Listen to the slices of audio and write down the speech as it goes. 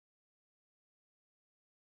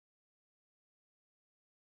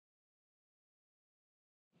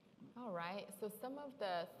All right, so some of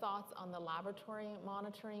the thoughts on the laboratory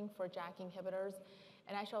monitoring for JAK inhibitors,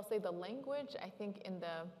 and I shall say the language, I think in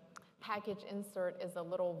the package insert is a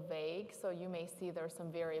little vague, so you may see there's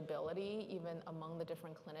some variability even among the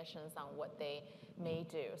different clinicians on what they may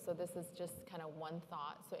do. So this is just kind of one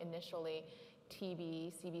thought. So initially,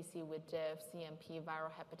 TB, CBC with diff, CMP, viral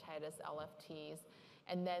hepatitis, LFTs,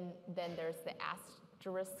 and then there's the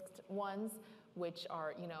asterisked ones, which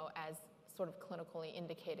are, you know, as sort of clinically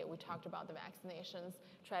indicated. We talked about the vaccinations.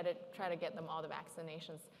 Try to get them all the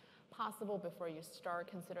vaccinations possible before you start.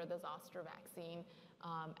 Consider the zoster vaccine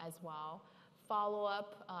as well. Follow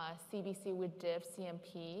up CBC with diff,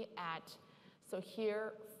 CMP at, so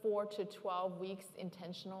here 4 to 12 weeks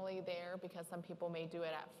intentionally there, because some people may do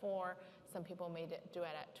it at 4, some people may do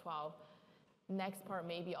it at 12. Next part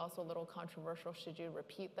may be also a little controversial. Should you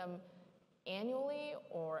repeat them annually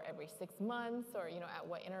or every 6 months, or, you know, at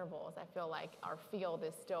what intervals? I feel like our field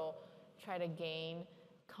is still trying to gain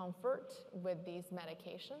comfort with these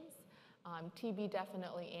medications. TB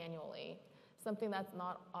definitely annually. Something that's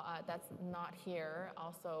not here,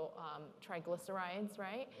 also triglycerides,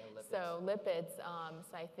 right? Yeah, lipids. So lipids,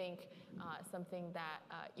 so I think something that,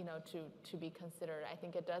 you know, to be considered. I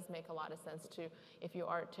think it does make a lot of sense to, if you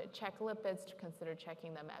are to check lipids, to consider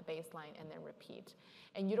checking them at baseline and then repeat.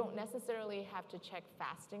 And you don't necessarily have to check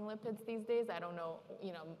fasting lipids these days. I don't know,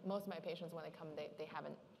 you know, most of my patients when they come, they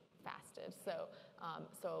haven't fasted.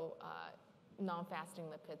 So, non-fasting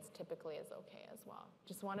lipids typically is okay as well.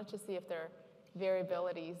 Just wanted to see if there are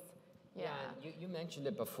variabilities. Yeah. You mentioned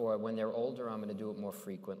it before. When they're older, I'm going to do it more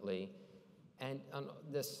frequently. And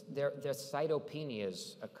their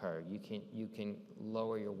cytopenias occur. You can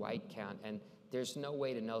lower your white count, and there's no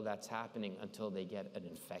way to know that's happening until they get an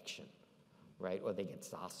infection, right? Or they get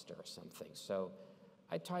zoster or something. So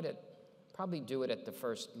I try to probably do it at the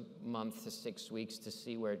first month to 6 weeks to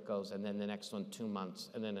see where it goes, and then the next one 2 months,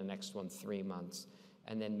 and then the next one 3 months,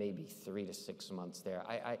 and then maybe 3 to 6 months there.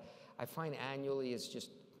 I find annually is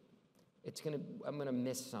just, I'm gonna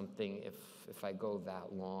miss something if I go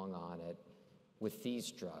that long on it with these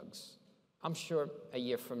drugs. I'm sure a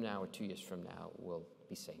year from now or 2 years from now we'll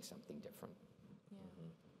be saying something different. Yeah,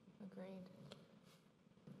 agreed.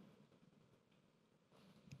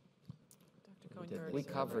 Dr. Cohen, We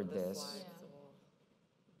covered this.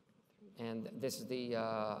 Yeah. And this is the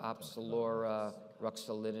Opzelura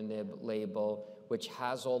ruxolitinib label, which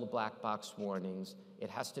has all the black box warnings. It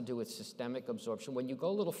has to do with systemic absorption. When you go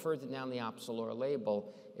a little further down the Opzelura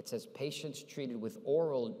label, it says patients treated with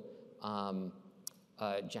oral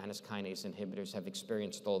Janus kinase inhibitors have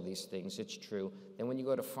experienced all these things. It's true. Then when you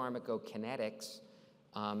go to pharmacokinetics,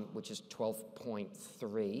 which is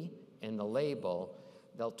 12.3 in the label,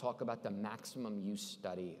 they'll talk about the maximum use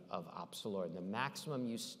study of Opzelura. In the maximum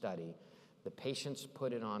use study, the patients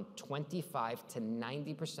put it on 25 to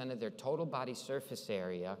 90% of their total body surface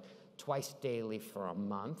area twice daily for a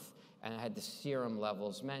month, and had the serum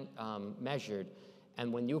levels measured.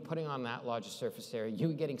 And when you were putting on that larger surface area, you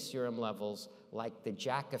were getting serum levels like the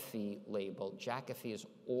Jakafi label. Jakafi is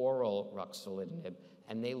oral ruxolitinib,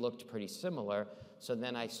 and they looked pretty similar. So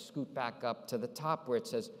then I scoot back up to the top where it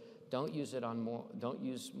says, don't use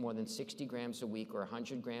more than 60 grams a week or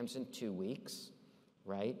 100 grams in 2 weeks,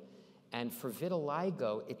 right? And for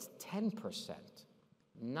vitiligo, it's 10%,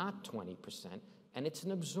 not 20%, and it's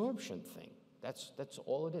an absorption thing. That's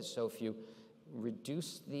all it is. So if you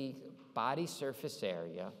reduce the body surface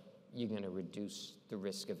area, you're going to reduce the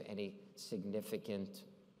risk of any significant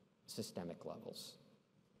systemic levels.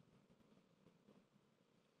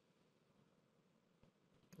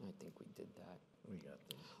 I think we did that. We got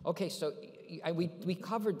this. Okay, so we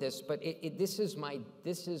covered this, but this is my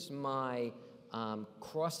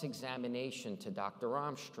cross-examination to Dr.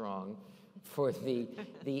 Armstrong for the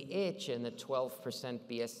itch and the 12%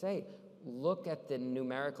 BSA. Look at the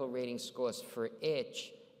numerical rating scores for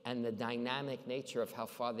itch and the dynamic nature of how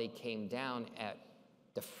far they came down at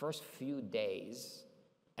the first few days,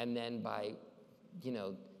 and then by, you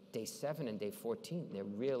know, day 7 and day 14, they're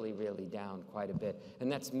really, really down quite a bit.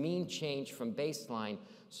 And that's mean change from baseline.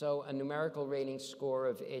 So a numerical rating score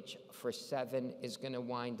of itch for 7 is going to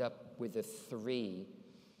wind up with a 3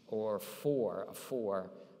 or a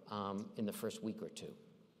 4 in the first week or 2.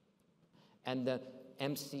 And the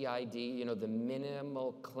MCID, you know, the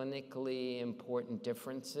minimal clinically important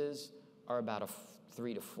differences are about a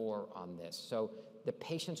 3 to 4 on this. So the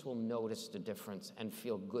patients will notice the difference and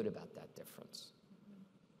feel good about that difference.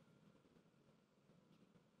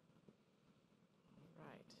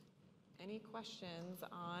 Any questions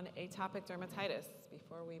on atopic dermatitis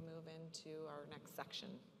before we move into our next section?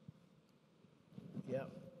 Yeah.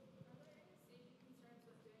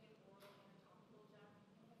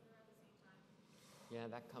 Yeah,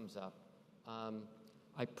 that comes up.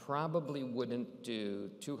 I probably wouldn't do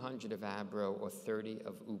 200 of Abro or 30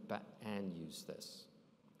 of UPA and use this,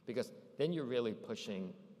 because then you're really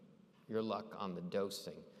pushing your luck on the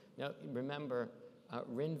dosing. Now, remember,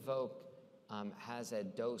 Rinvoq has a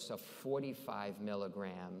dose of 45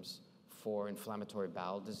 milligrams for inflammatory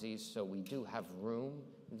bowel disease, so we do have room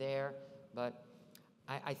there, but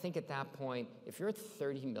I think at that point, if you're at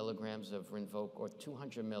 30 milligrams of Rinvoq or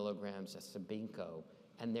 200 milligrams of Sabinco,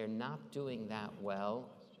 and they're not doing that well,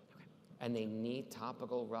 and they need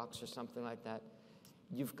topical Rux or something like that,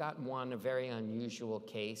 you've got a very unusual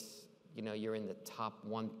case. You know, you're in the top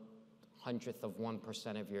 1/100th of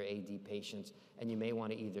 1% of your AD patients, and you may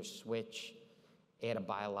want to either switch, add a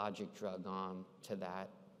biologic drug on to that,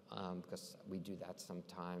 because we do that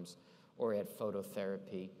sometimes, or add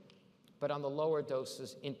phototherapy. But on the lower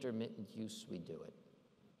doses, intermittent use, we do it.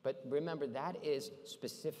 But remember, that is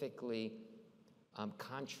specifically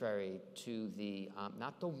contrary to the,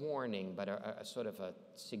 not the warning, but a sort of a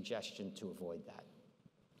suggestion to avoid that.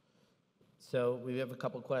 So we have a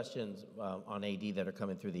couple questions on AD that are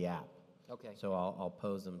coming through the app. Okay. So I'll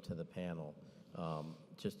pose them to the panel,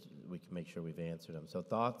 just we can make sure we've answered them. So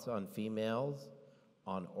thoughts on females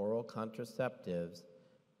on oral contraceptives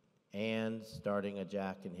and starting a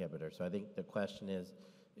JAK inhibitor. So I think the question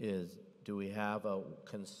is do we have a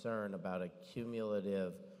concern about a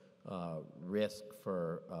cumulative risk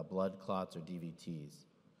for blood clots or DVTs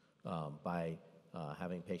by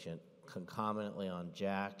having patient concomitantly on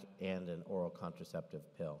JAK and an oral contraceptive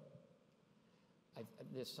pill?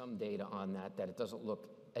 There's some data on that it doesn't look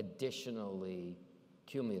additionally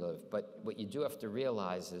cumulative, but what you do have to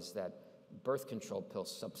realize is that birth control pills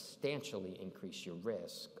substantially increase your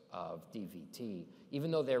risk of DVT. Even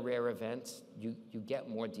though they're rare events, you get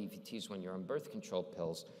more DVTs when you're on birth control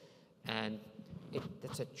pills, and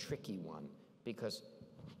that's a tricky one because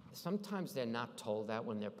sometimes they're not told that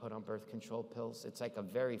when they're put on birth control pills. It's like a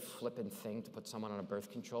very flippant thing to put someone on a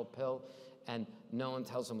birth control pill, and no one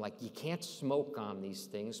tells them, like, you can't smoke on these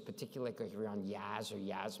things, particularly if you're on Yaz or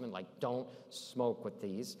Yasmin, like, don't smoke with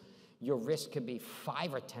these. Your risk could be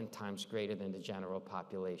 5 or 10 times greater than the general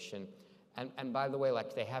population. And by the way,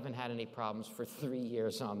 like, they haven't had any problems for 3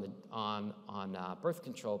 years on birth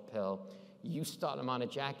control pill. You start them on a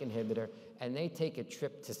JAK inhibitor, and they take a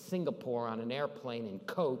trip to Singapore on an airplane in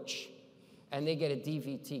coach, and they get a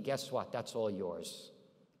DVT. Guess what? That's all yours,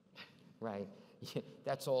 right?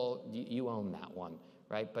 That's all, you own that one,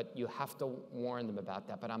 right? But you have to warn them about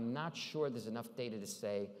that. But I'm not sure there's enough data to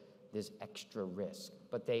say there's extra risk.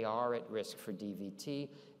 But they are at risk for DVT,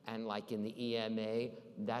 and like in the EMA,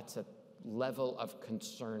 that's a level of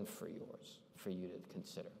concern for you to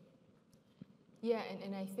consider. Yeah,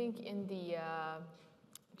 and I think in the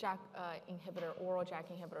JAK inhibitor, oral JAK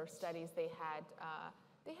inhibitor studies, they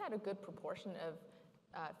had a good proportion of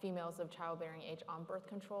females of childbearing age on birth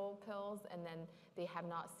control pills, and then they have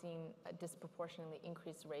not seen disproportionately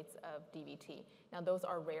increased rates of DVT. Now, those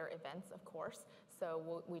are rare events, of course,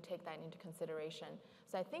 so we take that into consideration.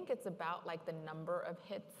 So I think it's about like the number of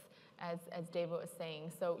hits, as David was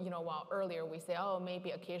saying. So, you know, while earlier we say, oh,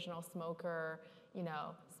 maybe occasional smoker, you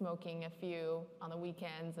know, smoking a few on the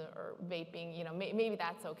weekends or vaping, you know, maybe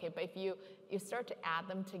that's okay. But if you start to add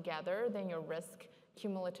them together, then your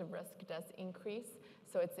cumulative risk does increase.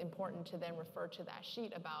 So it's important to then refer to that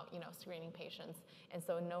sheet about, you know, screening patients. And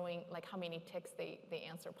so knowing like how many ticks they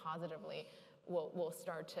answer positively will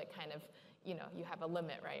start to kind of, you know, you have a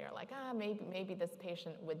limit, right? You're like, maybe this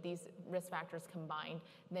patient with these risk factors combined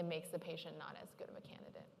then makes the patient not as good of a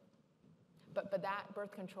candidate. But that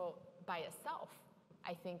birth control by itself,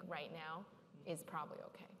 I think right now is probably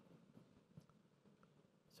okay.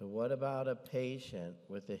 So what about a patient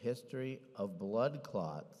with a history of blood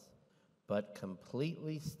clots but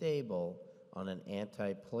completely stable on an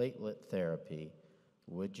antiplatelet therapy?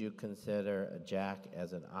 Would you consider a JAK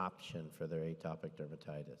as an option for their atopic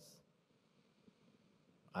dermatitis?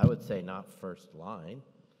 I would say not first line.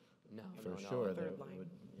 No, for no, sure. no. Third line.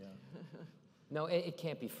 Yeah. No, it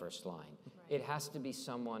can't be first line. Right. It has to be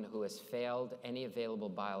someone who has failed any available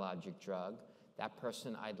biologic drug. That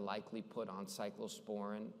person I'd likely put on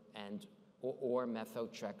cyclosporin or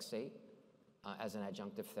methotrexate as an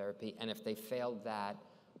adjunctive therapy. And if they failed that,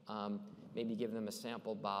 maybe give them a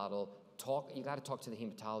sample bottle. You got to talk to the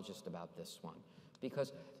hematologist about this one.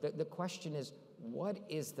 Because the question is, what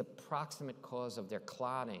is the proximate cause of their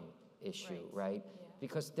clotting issue, right? Yeah.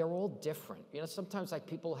 Because they're all different. You know, sometimes like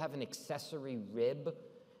people have an accessory rib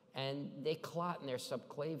and they clot in their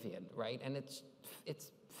subclavian, right? And it's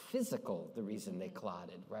physical, the reason they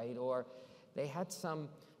clotted, right? Or they had some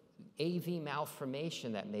AV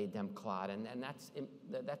malformation that made them clot, and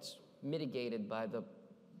that's mitigated by the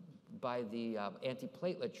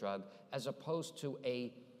antiplatelet drug, as opposed to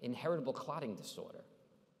a inheritable clotting disorder.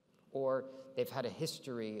 Or they've had a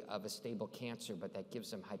history of a stable cancer, but that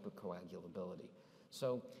gives them hypercoagulability.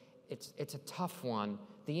 So it's a tough one.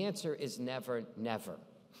 The answer is never, never.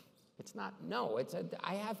 It's not no.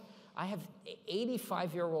 I have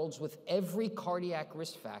 85-year-olds with every cardiac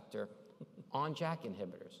risk factor on JAK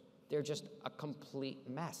inhibitors. They're just a complete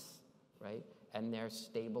mess, right? And they're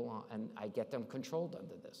stable on, and I get them controlled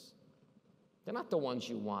under this. They're not the ones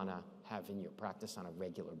you want to have in your practice on a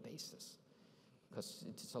regular basis, because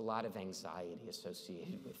it's a lot of anxiety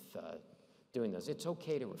associated with doing those. It's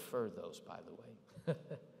okay to refer those, by the way.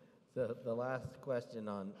 So the last question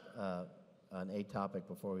on atopic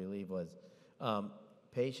before we leave was,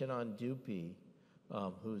 patient on Dupi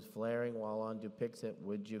who's flaring while on Dupixent,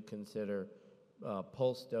 would you consider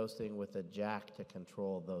pulse dosing with a JAK to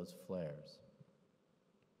control those flares?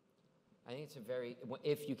 I think it's a very,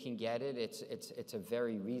 if you can get it, it's a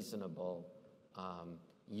very reasonable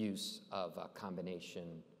use of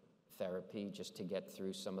combination therapy just to get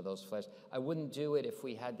through some of those flares. I wouldn't do it if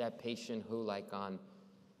we had that patient who, like on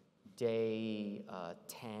day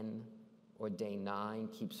 10 or day 9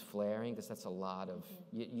 keeps flaring, because that's a lot of,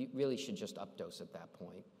 you really should just updose at that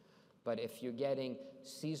point. But if you're getting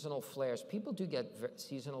seasonal flares, people do get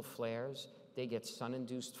seasonal flares. They get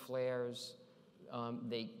sun-induced flares.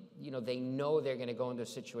 They know they're going to go into a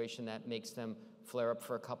situation that makes them flare up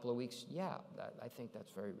for a couple of weeks. Yeah, I think that's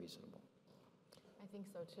very reasonable. I think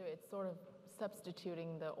so too. It's sort of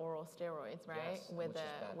substituting the oral steroids, right? Yes, with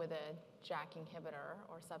a JAK inhibitor,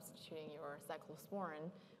 or substituting your cyclosporin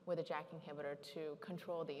with a JAK inhibitor to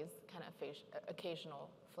control these kind of occasional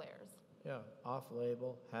flares. Yeah,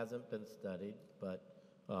 off-label, hasn't been studied, but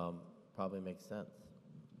probably makes sense.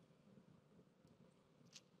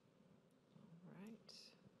 All right.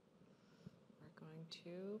 We're going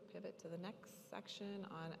to pivot to the next section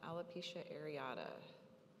on alopecia areata.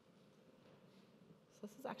 So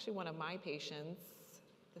this is actually one of my patients.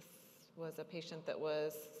 This was a patient that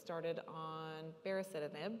was started on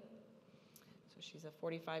baricitinib. So she's a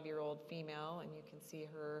 45-year-old female, and you can see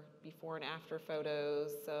her before and after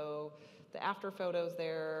photos. So the after photos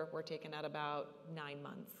there were taken at about 9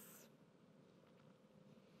 months.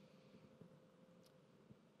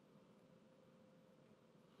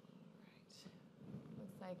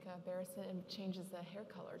 Looks like baricitinib changes the hair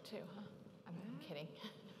color too, huh? I'm kidding.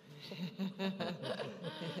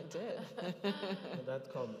 It did. Well, that's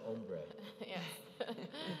called an ombre. Yes.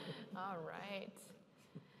 All right.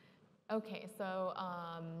 Okay, so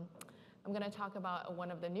I'm going to talk about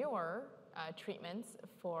one of the newer treatments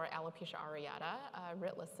for alopecia areata,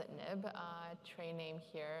 ritlecitinib, trade name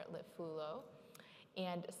here, Litfulo.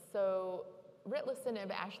 And so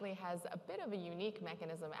ritlecitinib actually has a bit of a unique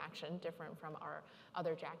mechanism of action, different from our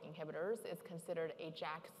other JAK inhibitors. It's considered a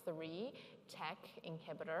JAK3 TEC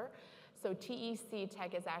inhibitor. So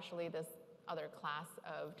TEC-TEC is actually this other class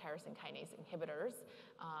of tyrosine kinase inhibitors.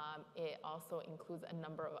 It also includes a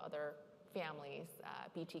number of other families,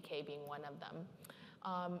 BTK being one of them.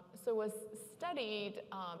 So it was studied,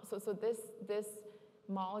 so this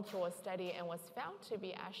molecule was studied and was found to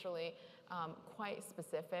be actually quite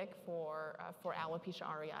specific for alopecia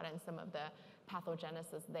areata and some of the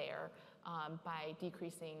pathogenesis there by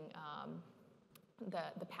decreasing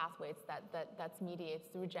the pathways that's mediated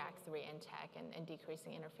through JAK3 and TEC and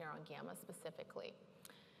decreasing interferon gamma specifically.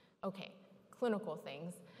 Okay, clinical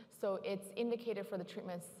things. So it's indicated for the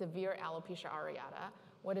treatment of severe alopecia areata.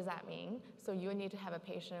 What does that mean? So you need to have a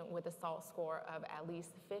patient with a SALT score of at least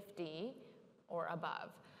 50 or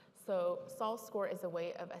above. So SALT score is a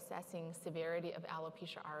way of assessing severity of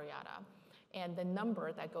alopecia areata. And the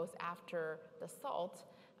number that goes after the SALT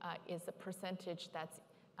is the percentage that's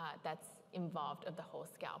involved of the whole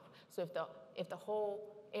scalp. So if the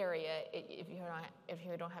whole area, if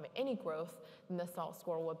you don't have any growth, then the SALT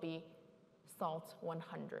score would be SALT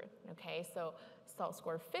 100, okay? So SALT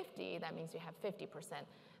score 50, that means you have 50%.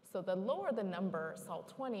 So the lower the number, SALT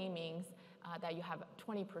 20, means that you have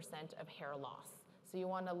 20% of hair loss. So you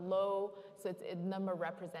want a low, so it's a number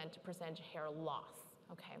represent percentage hair loss,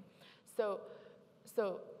 okay? So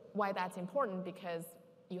why that's important, because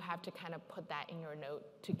you have to kind of put that in your note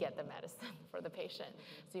to get the medicine for the patient.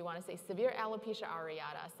 So you want to say severe alopecia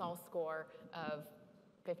areata, SALT score of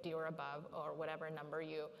 50 or above, or whatever number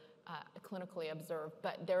you clinically observe,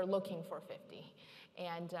 but they're looking for 50.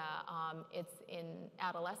 And it's in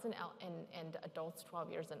adolescent and adults 12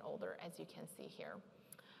 years and older, as you can see here.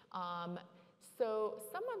 So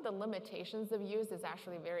some of the limitations of use is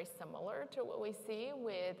actually very similar to what we see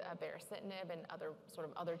with baricitinib and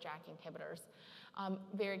other JAK inhibitors.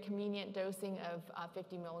 Very convenient dosing of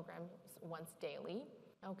 50 milligrams once daily.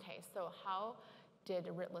 Okay, so how did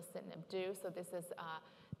ritlecitinib do? So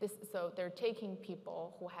so they're taking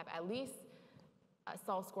people who have at least a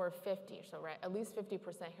SALT score of 50, so at least 50%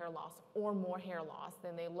 hair loss or more hair loss.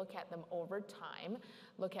 Then they look at them over time,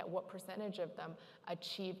 look at what percentage of them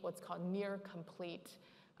achieve what's called near complete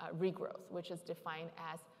regrowth, which is defined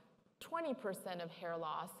as 20% of hair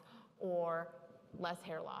loss or less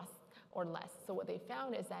hair loss or less. So what they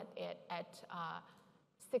found is that at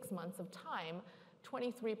 6 months of time,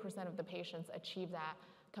 23% of the patients achieve that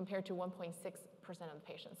compared to 1.6% of the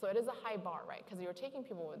patients. So it is a high bar, right? Because you're taking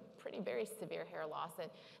people with very severe hair loss, and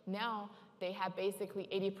now they have basically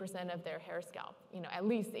 80% of their hair scalp, at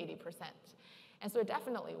least 80%. And so it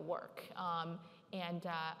definitely works.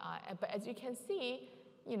 But as you can see,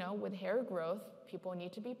 with hair growth, people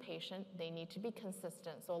need to be patient. They need to be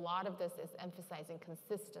consistent. So a lot of this is emphasizing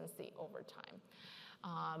consistency over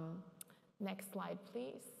time. Next slide,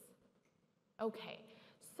 please. Okay.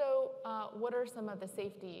 So what are some of the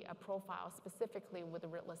safety profiles specifically with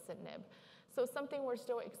ritlecitinib? So something we're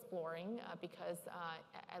still exploring because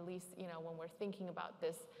at least when we're thinking about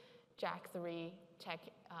this JAK3 TEC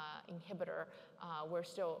inhibitor, we're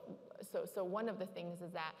still, so one of the things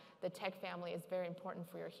is that the TEC family is very important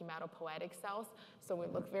for your hematopoietic cells. So we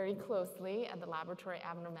look very closely at the laboratory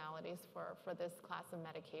abnormalities for this class of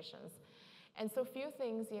medications. And so few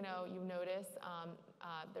things, you notice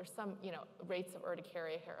there's some, rates of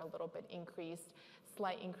urticaria here a little bit increased,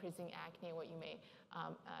 slight increasing acne, what you may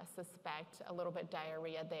suspect, a little bit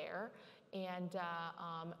diarrhea there. And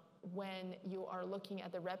when you are looking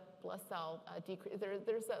at the red blood cell decrease,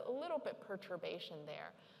 there's a little bit perturbation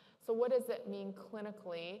there. So what does it mean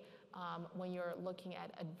clinically when you're looking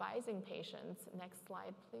at advising patients? Next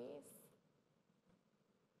slide, please.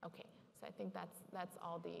 Okay. So I think that's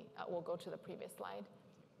all the, we'll go to the previous slide.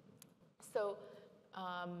 So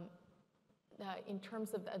in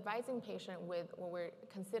terms of the advising patient with what we're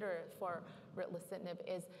consider for ritlecitinib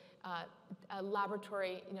is a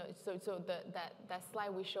laboratory, so that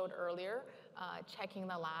slide we showed earlier, checking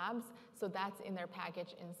the labs, so that's in their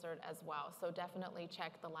package insert as well. So definitely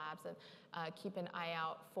check the labs and keep an eye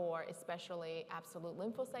out for especially absolute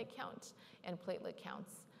lymphocyte counts and platelet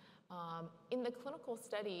counts. In the clinical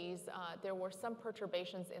studies, there were some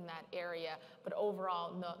perturbations in that area, but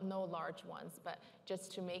overall, no large ones. But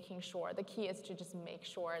just to making sure, the key is to just make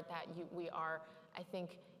sure that we are, I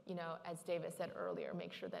think, as David said earlier,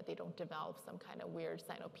 make sure that they don't develop some kind of weird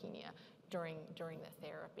cytopenia during the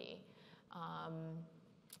therapy.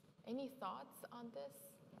 Any thoughts on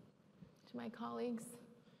this to my colleagues?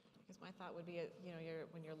 Because my thought would be,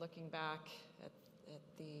 when you're looking back at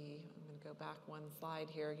the, I'm going to go back one slide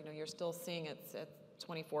here, you're still seeing it's at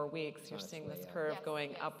 24 weeks, you're seeing this curve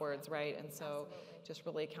going upwards, right? And so just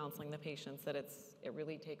really counseling the patients that it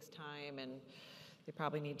really takes time and they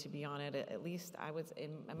probably need to be on it at least,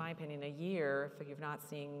 in my opinion, a year. If you're not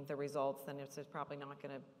seeing the results, then it's probably not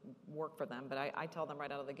going to work for them. But I tell them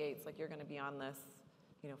right out of the gates, like, you're going to be on this,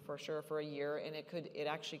 for sure for a year, and it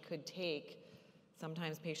actually could take,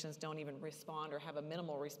 sometimes patients don't even respond or have a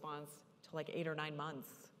minimal response to like 8 or 9 months.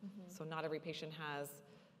 Mm-hmm. So not every patient has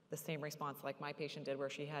the same response like my patient did,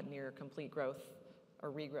 where she had near complete growth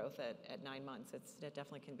or regrowth at 9 months. It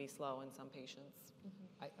definitely can be slow in some patients.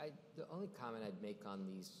 Mm-hmm. The only comment I'd make on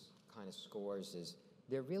these kind of scores is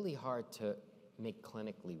they're really hard to make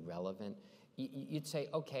clinically relevant. You'd say,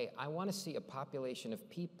 okay, I want to see a population of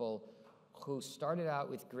people who started out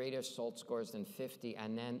with greater SALT scores than 50,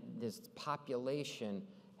 and then this population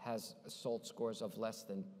has SALT scores of less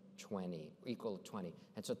than 20, equal to 20.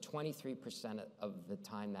 And so 23% of the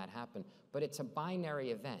time that happened. But it's a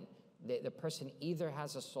binary event. The person either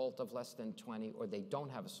has a SALT of less than 20 or they don't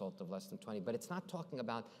have a SALT of less than 20. But it's not talking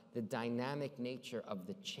about the dynamic nature of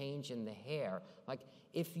the change in the hair. Like,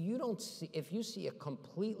 if you see a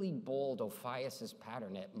completely bald ophiasis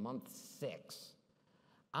pattern at month 6,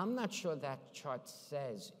 I'm not sure that chart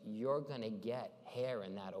says you're going to get hair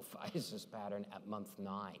in that ophiasis pattern at month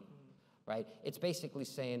 9. Right? It's basically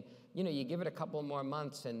saying, you give it a couple more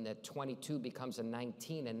months and the 22 becomes a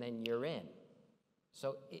 19 and then you're in.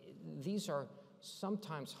 So these are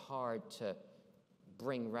sometimes hard to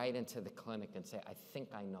bring right into the clinic and say, I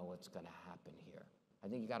think I know what's going to happen here. I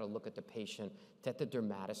think you got to look at the patient, get the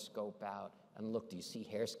dermatoscope out and look, do you see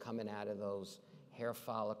hairs coming out of those hair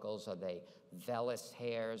follicles? Are they vellus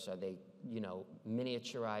hairs? Are they,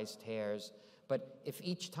 miniaturized hairs? But if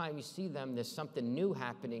each time you see them, there's something new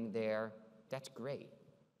happening there, that's great.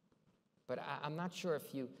 But I'm not sure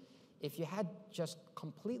if you had just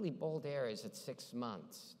completely bald areas at 6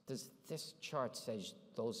 months, does this chart says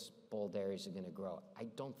those bald areas are going to grow? I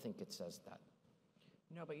don't think it says that.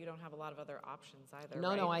 No, but you don't have a lot of other options either, No,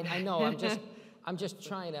 right? no, I know. I'm just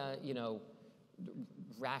trying to,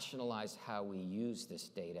 rationalize how we use this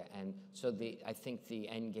data. And so I think the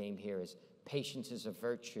end game here is patience is a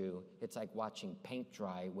virtue. It's like watching paint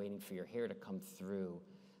dry, waiting for your hair to come through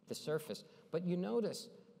the surface. But you notice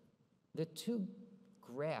the two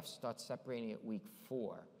graphs start separating at week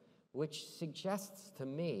 4, which suggests to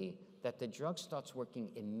me that the drug starts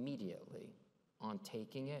working immediately on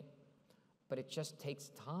taking it, but it just takes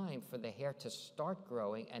time for the hair to start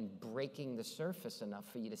growing and breaking the surface enough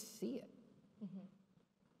for you to see it.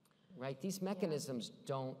 Right? These mechanisms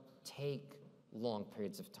don't take long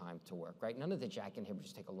periods of time to work, right? None of the JAK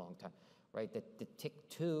inhibitors take a long time, right? The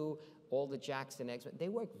TYK2, all the JAKs and eczema, they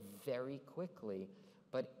work very quickly,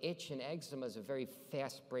 but itch and eczema is a very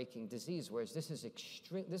fast-breaking disease, whereas this is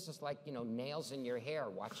extreme. This is like, nails in your hair,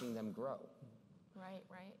 watching them grow. Right,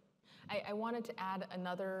 right. I wanted to add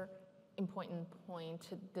another important point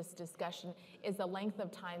to this discussion is the length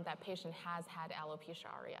of time that patient has had alopecia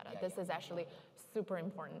areata. This is actually super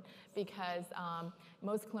important because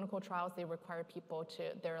most clinical trials, they require people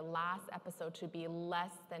their last episode to be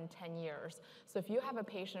less than 10 years. So if you have a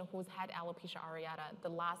patient who's had alopecia areata, the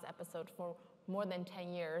last episode for more than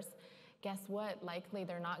 10 years, guess what? Likely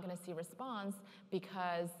they're not going to see response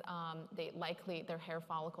because their hair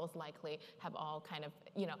follicles likely have all kind of,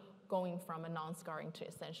 going from a non-scarring to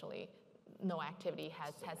essentially no activity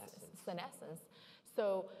has senescence.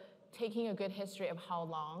 So taking a good history of how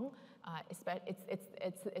long, it's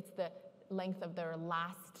the length of their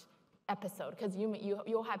last episode, because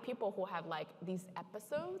you'll have people who have like these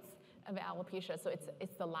episodes of alopecia, so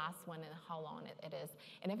it's the last one and how long it is.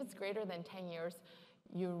 And if it's greater than 10 years,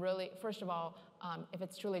 you really, first of all, if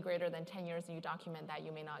it's truly greater than 10 years and you document that,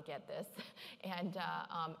 you may not get this. And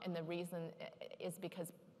the reason is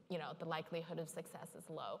because the likelihood of success is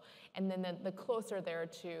low. And then the closer they're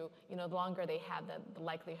to, the longer they have, the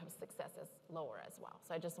likelihood of success is lower as well.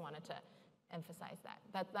 So I just wanted to emphasize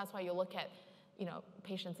that. That's why you look at,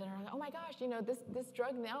 patients that are like, oh my gosh, this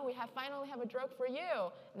drug now, we finally have a drug for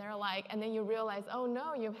you. And they're like, and then you realize, oh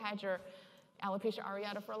no, you've had your alopecia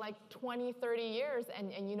areata for like 20, 30 years,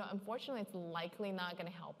 and unfortunately, it's likely not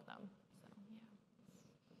going to help them. So,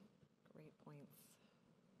 yeah. Great points.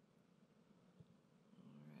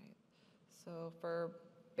 All right. So for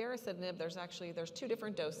baricitinib, there's 2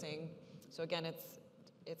 different dosing. So again,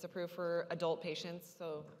 it's approved for adult patients.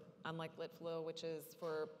 So unlike Litflo, which is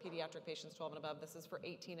for pediatric patients 12 and above, this is for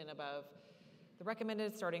 18 and above. The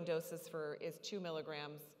recommended starting doses is 2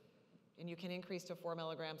 milligrams. And you can increase to 4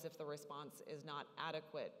 milligrams if the response is not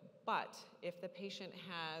adequate. But if the patient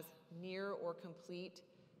has near or complete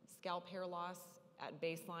scalp hair loss at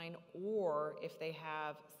baseline, or if they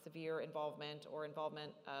have severe involvement or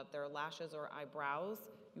involvement of their lashes or eyebrows,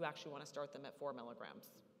 you actually want to start them at 4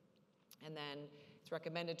 milligrams. And then it's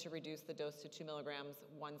recommended to reduce the dose to 2 milligrams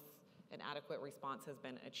once an adequate response has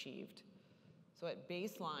been achieved. So at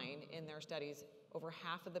baseline in their studies, over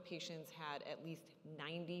half of the patients had at least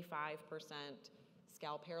 95%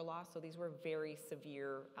 scalp hair loss. So these were very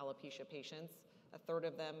severe alopecia patients. A third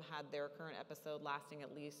of them had their current episode lasting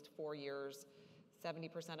at least 4 years.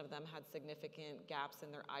 70% of them had significant gaps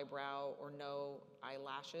in their eyebrow or no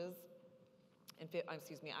eyelashes,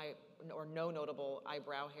 or no notable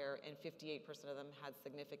eyebrow hair, and 58% of them had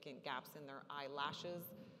significant gaps in their eyelashes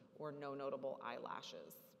or no notable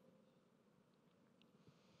eyelashes.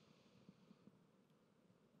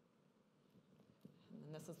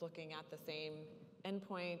 And this is looking at the same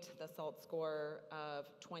endpoint, the SALT score of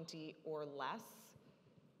 20 or less.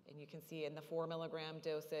 And you can see in the 4 milligram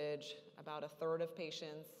dosage, about a third of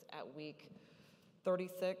patients at week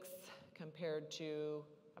 36 compared to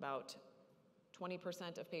about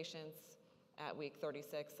 20% of patients at week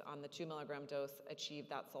 36 on the 2 milligram dose achieve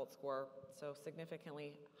that SALT score. So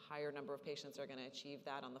significantly higher number of patients are going to achieve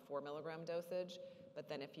that on the 4 milligram dosage. But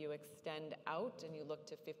then if you extend out and you look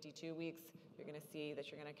to 52 weeks, you're going to see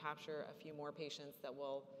that you're going to capture a few more patients that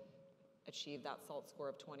will achieve that SALT score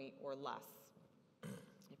of 20 or less.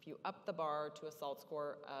 If you up the bar to a SALT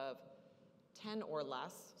score of 10 or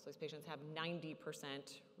less, so these patients have 90%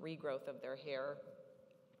 regrowth of their hair,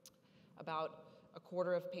 about a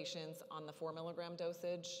quarter of patients on the 4 milligram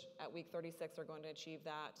dosage at week 36 are going to achieve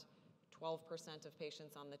that. 12% of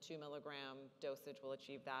patients on the 2 milligram dosage will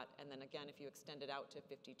achieve that. And then again, if you extend it out to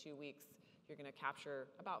 52 weeks, you're going to capture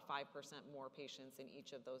about 5% more patients in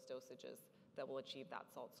each of those dosages that will achieve that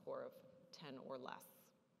SALT score of 10 or less.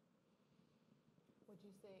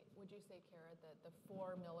 Would you say, Kara, that the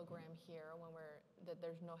 4 milligram here, when that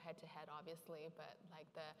there's no head-to-head, obviously, but like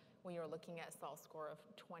when you're looking at SALT score of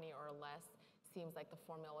 20 or less, seems like the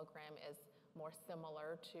 4 milligram is more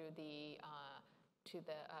similar to the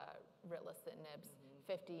ritlecitinib's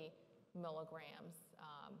 50 milligrams,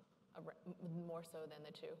 more so than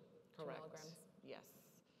the 2 milligrams. Yes.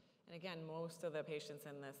 And again, most of the patients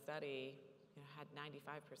in this study, had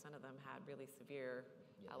 95% of them had really severe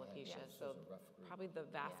alopecia. This So was a rough group. probably the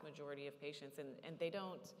vast majority of patients, and they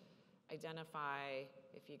don't identify,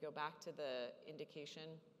 if you go back to the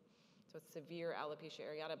indication, so it's severe alopecia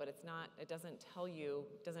areata, but it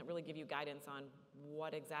doesn't really give you guidance on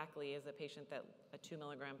what exactly is a 2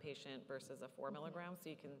 milligram patient versus a 4 milligram. So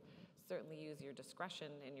you can certainly use your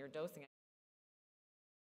discretion in your dosing.